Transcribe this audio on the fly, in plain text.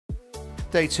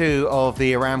Day 2 of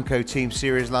the Aramco Team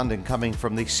Series London, coming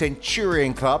from the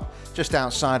Centurion Club, just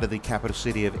outside of the capital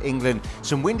city of England.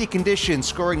 Some windy conditions,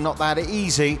 scoring not that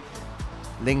easy.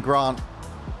 Lynn Grant,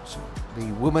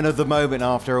 the woman of the moment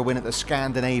after a win at the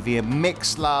Scandinavian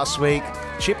Mix last week,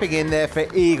 chipping in there for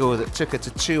Eagle that took her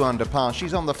to 2 under par.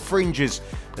 She's on the fringes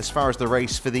as far as the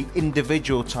race for the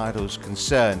individual titles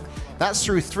concerned. That's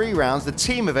through 3 rounds. The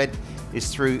team event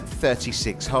is through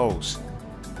 36 holes.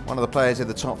 One of the players in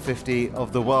the top 50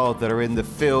 of the world that are in the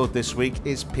field this week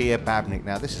is Pia Babnik.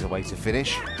 Now, this is a way to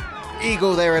finish.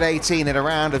 Eagle there at 18 in a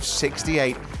round of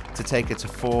 68 to take her to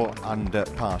 4 under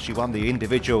par. She won the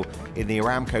individual in the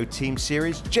Aramco Team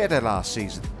Series Jeddah last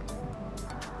season.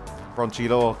 Bronte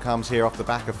Law comes here off the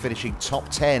back of finishing top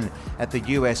 10 at the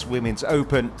US Women's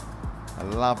Open. A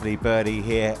lovely birdie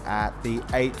here at the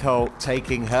 8th hole,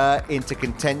 taking her into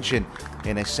contention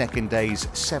in a second day's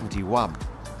 71.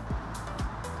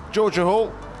 Georgia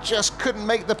Hall just couldn't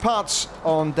make the putts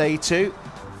on day 2.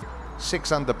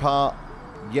 6 under par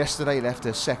yesterday, left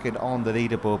her second on the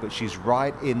leaderboard, but she's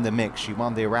right in the mix. She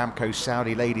won the Aramco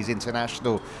Saudi Ladies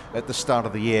International at the start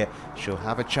of the year. She'll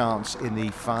have a chance in the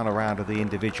final round of the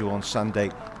individual on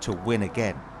Sunday to win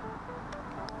again.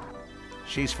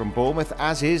 She's from Bournemouth,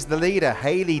 as is the leader,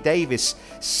 Hayley Davis.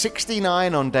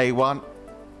 69 on day 1,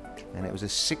 and it was a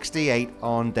 68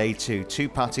 on day 2. 2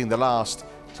 putting the last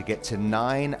to get to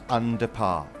 9 under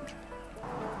par.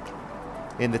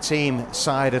 In the team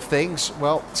side of things,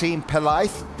 well, Team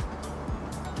Pelaith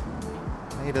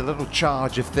made a little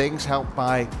charge of things, helped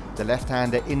by the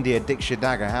left-hander India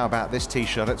Dikshadaga. How about this tee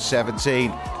shot at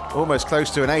 17? Almost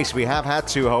close to an ace. We have had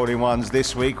 2 hole-in-ones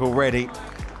this week already.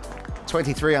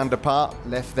 23 under par,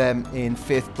 left them in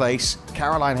 5th place.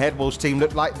 Caroline Headwall's team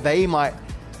looked like they might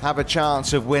have a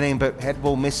chance of winning, but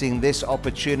Headwall missing this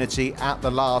opportunity at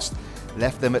the last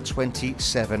left them at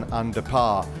 27 under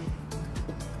par.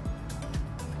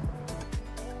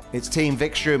 It's Team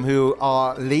Vikstrom who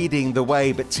are leading the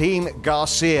way, but Team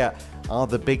Garcia are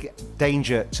the big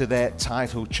danger to their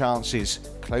title chances,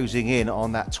 closing in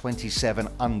on that 27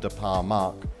 under par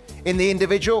mark. In the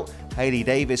individual, Hayley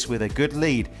Davis with a good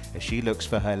lead as she looks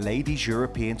for her Ladies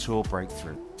European Tour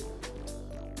breakthrough.